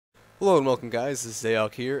Hello and welcome guys, this is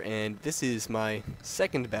ahawk here, and this is my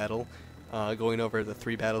second battle, going over the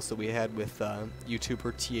 3 battles that we had with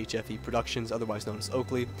YouTuber THFE Productions, otherwise known as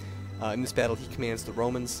Oakley. In this battle he commands the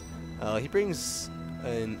Romans. He brings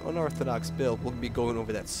an unorthodox build. We'll be going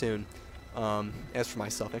over that soon. As for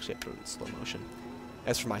myself, actually I put it in slow motion.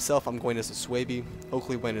 As for myself, I'm going as the Suebi.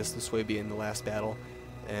 Oakley went as the Suebi in the last battle,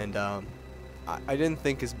 and I didn't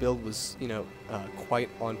think his build was, quite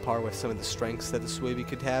on par with some of the strengths that the Suebi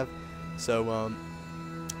could have. So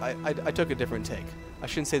I took a different take. I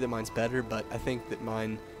shouldn't say that mine's better, but I think that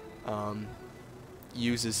mine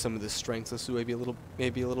uses some of the strengths of Suebi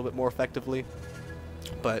maybe a little bit more effectively.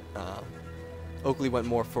 But Oakley went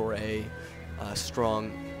more for a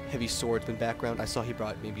strong, heavy swordsman background. I saw he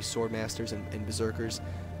brought maybe swordmasters and berserkers.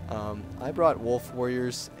 I brought wolf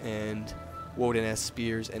warriors and Woden as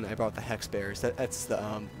spears, and I brought the hex bearers. That's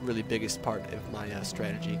the really biggest part of my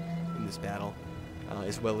strategy in this battle.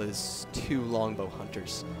 As well as 2 longbow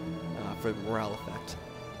hunters for the morale effect,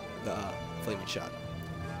 the flaming shot,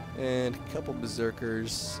 and a couple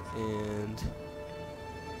berserkers, and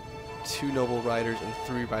 2 noble riders, and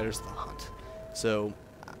 3 riders of the hunt. So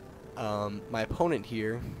my opponent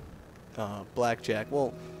here, Blackjack,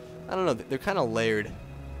 well, I don't know, they're kind of layered.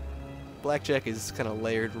 Blackjack is kind of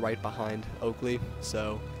layered right behind Oakley,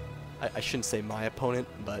 so I shouldn't say my opponent,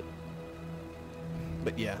 but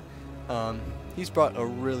yeah. He's brought a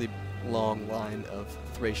really long line of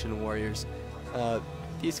Thracian warriors.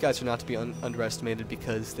 These guys are not to be underestimated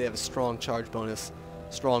because they have a strong charge bonus,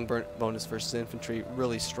 strong burnt bonus versus infantry,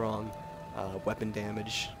 really strong weapon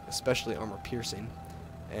damage, especially armor piercing,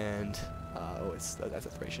 and that's a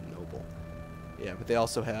Thracian noble. Yeah, but they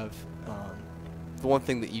also have the one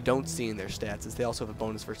thing that you don't see in their stats is they also have a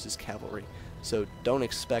bonus versus cavalry. So don't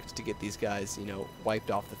expect to get these guys, wiped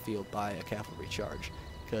off the field by a cavalry charge,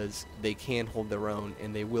 because they can hold their own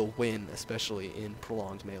and they will win, especially in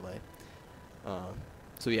prolonged melee.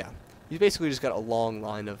 So yeah, he's basically just got a long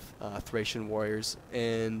line of Thracian warriors,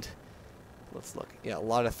 and let's look. Yeah, a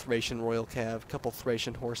lot of Thracian royal cav, a couple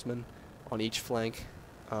Thracian horsemen on each flank.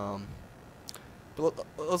 But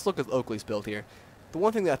let's look at Oakley's build here. The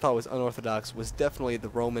one thing that I thought was unorthodox was definitely the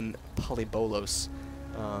Roman polybolos.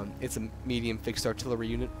 It's a medium fixed artillery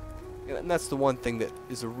unit. And that's the one thing that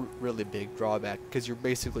is a really big drawback, because you're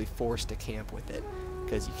basically forced to camp with it,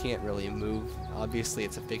 because you can't really move. Obviously,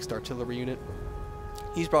 it's a fixed artillery unit.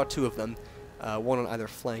 He's brought 2 of them, one on either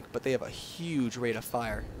flank, but they have a huge rate of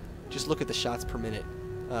fire. Just look at the shots per minute.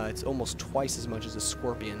 It's almost twice as much as a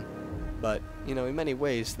Scorpion, but in many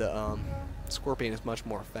ways the Scorpion is much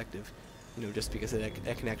more effective. Just because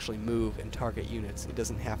it can actually move and target units. It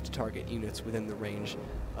doesn't have to target units within the range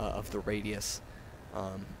of the radius.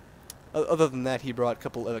 Other than that, he brought a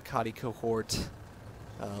couple of Akadi cohort,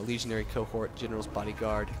 legionary cohort, general's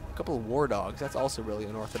bodyguard, a couple of war dogs. That's also really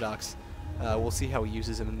unorthodox. We'll see how he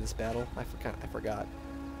uses them in this battle. I forgot.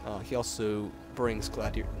 He also brings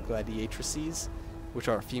gladiatrices, which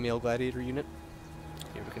are a female gladiator unit.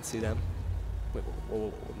 Here we can see them. Wait, whoa,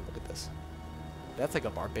 look at this. That's like a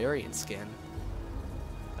barbarian skin.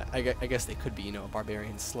 I guess they could be, a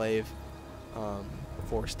barbarian slave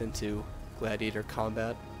forced into gladiator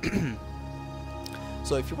combat.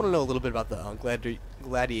 So if you want to know a little bit about the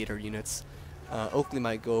gladiator units, Oakley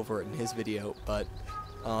might go over it in his video, but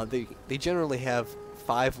they generally have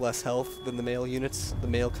 5 less health than the male units, the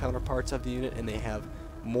male counterparts of the unit, and they have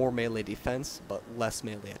more melee defense but less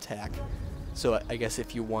melee attack. So I guess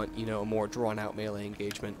if you want, a more drawn-out melee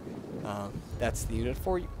engagement, that's the unit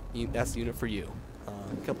for you. That's the unit for you.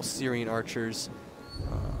 A couple Syrian archers.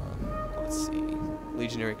 Let's see,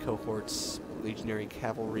 legionary cohorts, legionary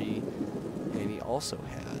cavalry, and he also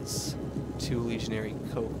has 2 legionary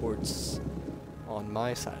cohorts on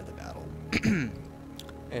my side of the battle,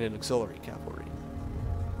 and an auxiliary cavalry.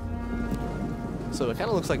 So it kind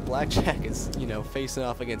of looks like Blackjack is, facing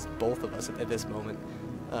off against both of us at this moment.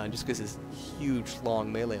 Just because his huge, long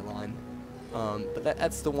melee line. But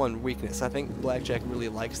that's the one weakness. I think Blackjack really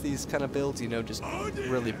likes these kind of builds, just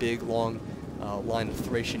really big, long line of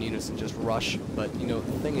Thracian units and just rush. But, the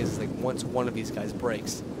thing is, like, once one of these guys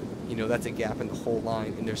breaks, that's a gap in the whole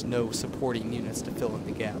line, and there's no supporting units to fill in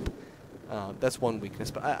the gap. That's one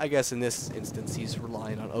weakness. But I guess in this instance, he's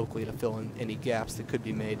relying on Oakley to fill in any gaps that could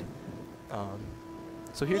be made.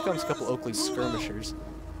 So here comes a couple Oakley skirmishers.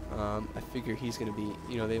 I figure he's going to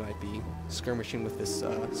be, they might be skirmishing with this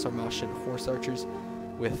Sarmatian horse archers,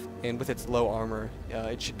 with its low armor.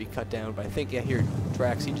 It should be cut down, but I think, yeah, here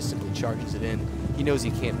Drax, he just simply charges it in. He knows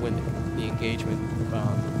he can't win the engagement,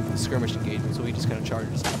 the skirmish engagement, so he just kind of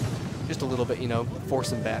charges just a little bit, force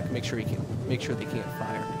them back, make sure they can't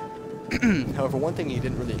fire. However, one thing he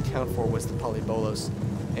didn't really account for was the polybolos,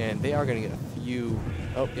 and they are going to get a few.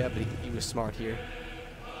 Oh yeah, but he was smart here.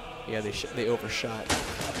 Yeah, they overshot.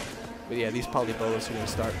 But yeah, these polybolos are going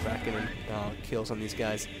to start racking in kills on these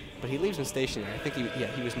guys. But he leaves them stationary. I think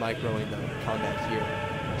he was microing the combat here.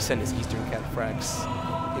 He sent his Eastern Cataphracts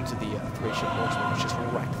into the Thracian horsemen, which just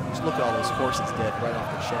wrecked them. Just look at all those horses dead right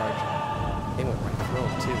off the charge. They went right through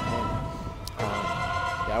them too.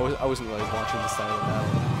 Yeah, I wasn't really watching this side of the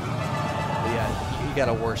battle. But yeah, he got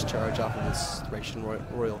a worse charge off of this Thracian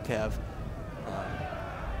Royal Cav.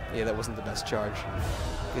 Yeah, that wasn't the best charge.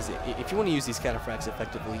 Because if you want to use these cataphracts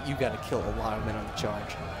effectively, you got to kill a lot of men on the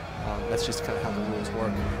charge. That's just kind of how the rules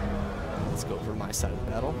work. Let's go over my side of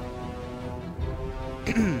the battle.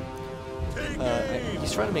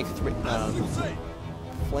 He's trying to make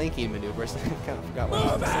flanking maneuvers. I kind of forgot what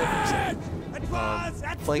I was saying for a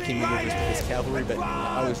second. Flanking maneuvers with his cavalry, but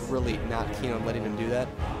I was really not keen on letting him do that.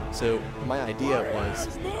 So my idea was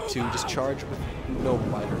to just charge with Noble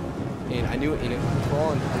Rider. And I knew in a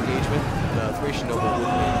crawl engagement, the Thracian Noble would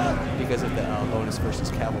win because of the bonus versus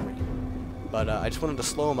cavalry. But I just wanted to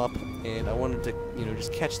slow him up, and I wanted to,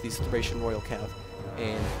 just catch these Thracian Royal Cav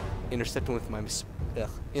and intercept them with my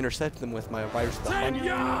riders at the front,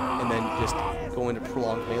 and then just go into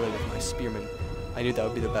prolonged melee with my spearmen. I knew that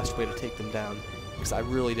would be the best way to take them down, because I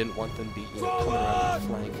really didn't want them to be coming around the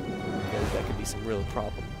flank, because that could be some real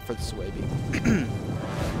problem for the Suebi.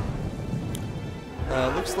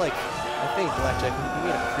 Looks like, I think Blackjack, he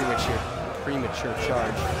made a premature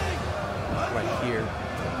charge right here.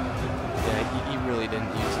 Yeah, he really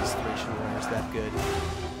didn't use his Thracian warriors that good.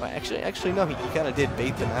 Actually, no, he kind of did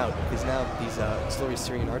bait them out, because now these auxiliary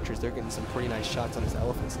Syrian archers, they're getting some pretty nice shots on his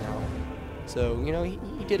elephants now. So, he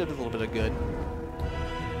did a little bit of good.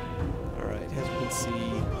 Alright, as we can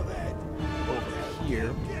see over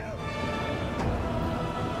here,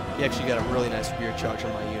 he actually got a really nice rear charge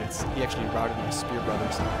on my units. He actually routed my Spear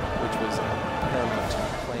Brothers, which was paramount to my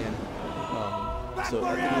plan. So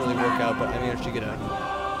that didn't really work out, but I managed to get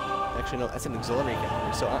actually, no, that's an auxiliary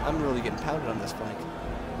cavalry, so I'm really getting pounded on this flank.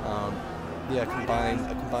 Yeah,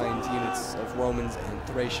 combined units of Romans and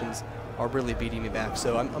Thracians are really beating me back,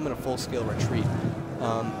 so I'm in a full-scale retreat.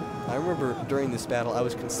 I remember during this battle I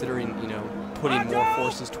was considering, putting more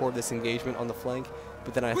forces toward this engagement on the flank,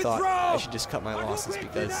 but then I thought I should just cut my losses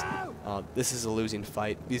because this is a losing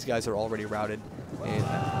fight. These guys are already routed, and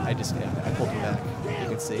I pulled them back. You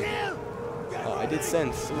can see. I did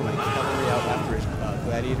send some of my cavalry out after his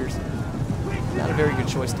gladiators. Not a very good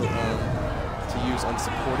choice to use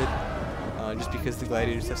unsupported, just because the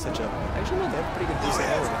gladiators have such a... Actually, no, they have a pretty good decent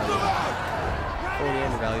armor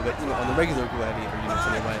value. But on the regular gladiator units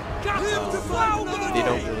anyway, they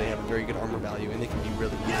don't really have a very good armor value, and they can be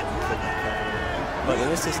really easily killed by cavalry. But in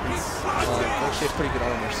this instance, they actually have pretty good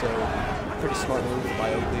armor, so pretty smart move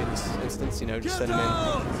by Oakley in this instance. Just send him in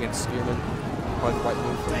against spearmen. Probably the right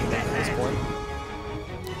move for him at this point.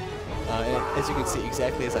 And as you can see,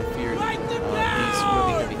 exactly as I feared, these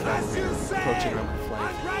really heavy cavalry are approaching around the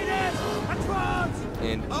flank.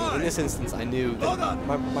 And in this instance, I knew that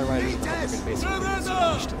my riders were going to basically get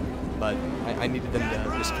squashed, but I needed them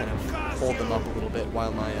to just kind of hold them up a little bit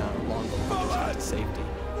while my longbow hunters got to safety,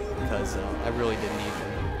 because I really did need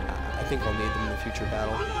them. I think I'll need them in the future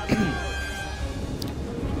battle.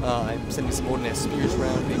 I'm sending some Odin spears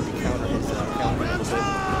around, maybe to counter his counter a little bit.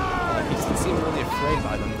 He doesn't seem really afraid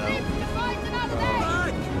by them, though.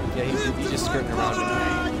 Yeah, he's just skirting around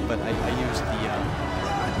them, but I used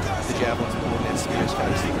the javelins and Odin spears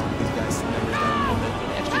kind of see these guys numbers down a little bit.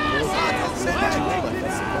 And actually,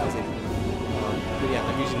 that's surprising. But yeah,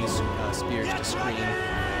 I'm using these spears to screen,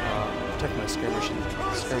 protect my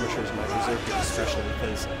skirmishers and my berserkers especially,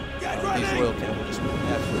 because these royal cavalry just went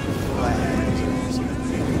absolutely flat on berserkers.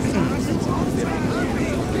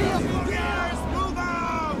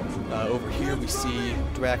 Over here we see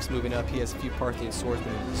Drax moving up. He has a few Parthian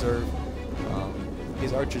swordsmen in reserve.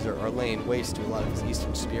 His archers are laying waste to a lot of his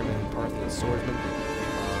Eastern spearmen and Parthian swordsmen,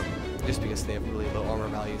 just because they have really low armor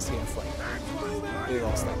values. He has they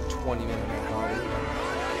lost 20 men in that armor.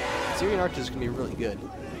 Syrian archers can be really good.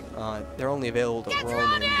 They're only available to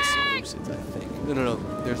Rome and the Seleucids, I think. No,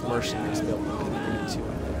 there's mercenaries available to them too, I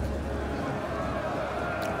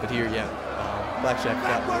think. But here, yeah, Blackjack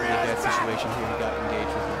got a really bad situation here. He got engaged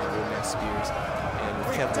with my Roman spears, and with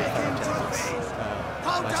cavalry counterattacks,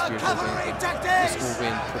 my spears will win. This will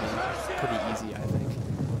win pretty easy, I think.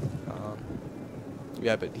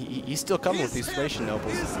 Yeah, but he's still coming with these Thracian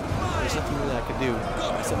nobles. There's nothing really I could do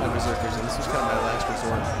except my berserkers, and this was kind of my last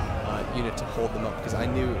resort unit to hold them up, because I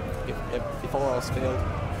knew if all else failed,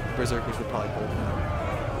 the berserkers would probably hold them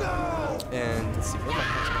out. And let's see, where are my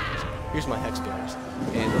horsemen? here's my hex bearers,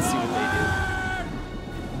 and let's see what they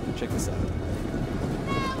do. Check this out.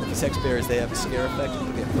 These hex bearers, they have a scare effect,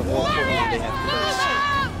 but more importantly, they have curse.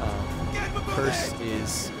 Curse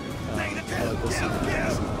is we'll see.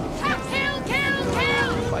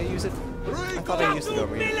 If I use it, I thought I used it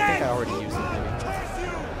over here. I think I already used it.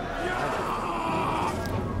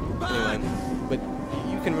 Anyway, but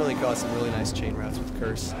you can really cause some really nice chain routes with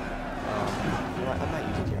curse. I'm not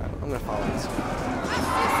using it here. I'm gonna follow this. So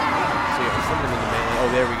yeah, something in the melee. Oh,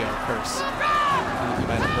 there we go. Curse. You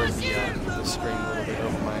might have heard the scream a little bit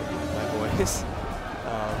over my voice.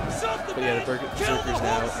 But yeah, the berserkers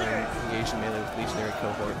now are engaged in melee with legionary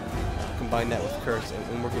cohort. Combine that with curse,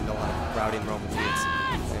 and we're getting a lot of routing Roman units.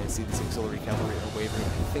 And see this auxiliary cavalry are wavering. I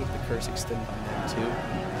think the curse extended on them too,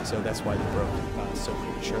 so that's why they broke so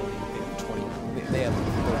prematurely. They have 20. They have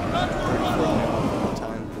 34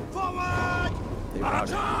 time. They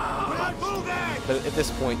routed. But at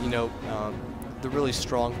this point, you know, the really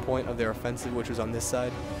strong point of their offensive, which was on this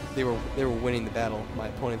side, they were winning the battle. My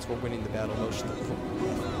opponents were winning the battle most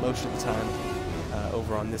of the time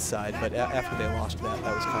over on this side. But after they lost that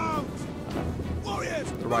was kind of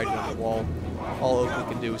the writing on the wall. All Oakley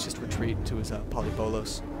can do is just retreat to his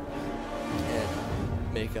polybolos and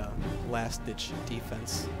make a last-ditch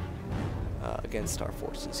defense against our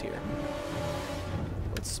forces here.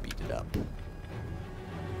 Let's speed it up.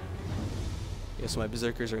 Yeah, so my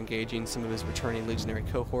berserkers are engaging some of his returning legionary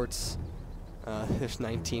cohorts. There's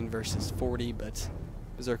 19 versus 40, but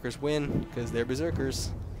berserkers win because they're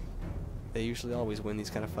berserkers. They usually always win these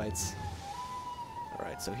kind of fights.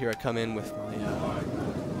 Alright, so here I come in with my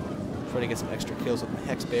trying to get some extra kills with my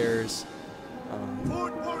hex bearers.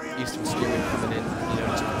 Eastern Spearmen coming in, you know,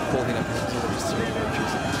 just holding up his auxiliary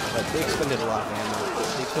archers. But they expended a lot of ammo.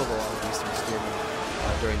 They killed a lot of Eastern Spearmen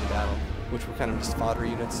during the battle, which were kind of just fodder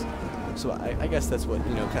units. So I guess that's what,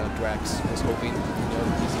 you know, kind of Drax was hoping, you know,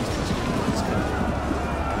 these Eastern Spearmen just kind of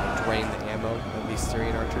drain the ammo of these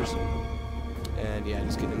Syrian archers. And yeah,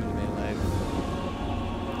 just get them into melee.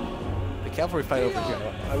 The cavalry fight over here,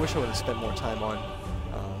 I wish I would have spent more time on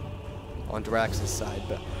Drax's side,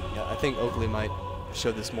 but yeah, I think Oakley might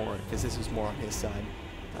show this more, because this was more on his side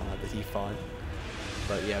that he fought.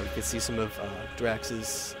 But yeah, we could see some of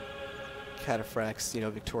Drax's cataphracts, you know,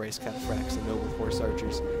 victorious cataphracts and noble horse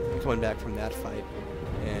archers coming back from that fight,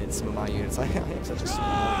 and some of my units. I have such a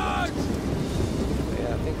small unit.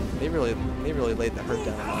 Yeah, I think they really laid the hurt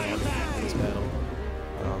down on my army in this battle.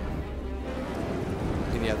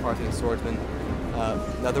 And yeah, the Parthian swordsman.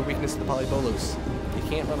 Another weakness of the polybolos. You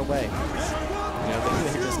can't run away. You know,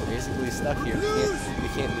 they're just basically stuck here. They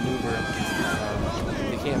can't maneuver.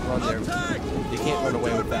 They can't run there. They can't run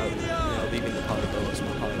away without, you know, leaving the polybolos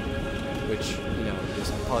behind. Which, you know,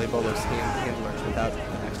 just polybolos handlers without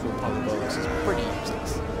actual polybolos is pretty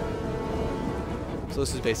useless. So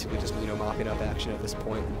this is basically just, you know, mopping up action at this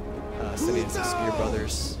point. Sending in some spear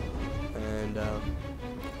brothers and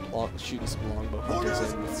shooting some longbow hunters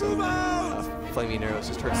in with some flaming arrows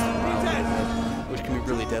just hurts them around, which can be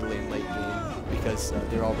really deadly in late game because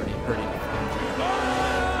they're already hurting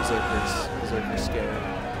berserker scare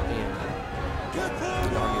and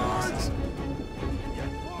army losses.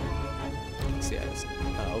 So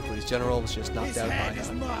yeah, Oakley's general was just knocked out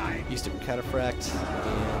by Eastern Cataphract,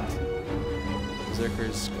 and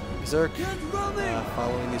berserkers berserk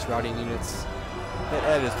following these routing units.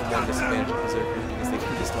 That is the one disadvantage of berserkers, because they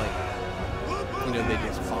can just, like, you know, they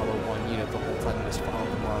just follow one unit the whole time and just follow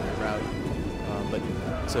them on their route. But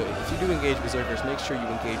so if you do engage berserkers, make sure you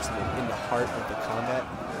engage them in the heart of the combat.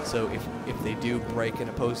 So if they do break an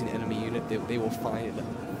opposing enemy unit, they will find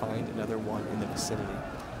another one in the vicinity.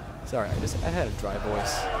 Sorry, I had a dry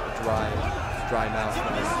voice, a dry mouth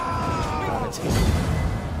when I was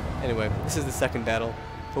commentating. Anyway, this is the second battle.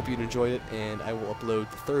 Hope you enjoyed it, and I will upload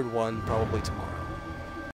the third one probably tomorrow.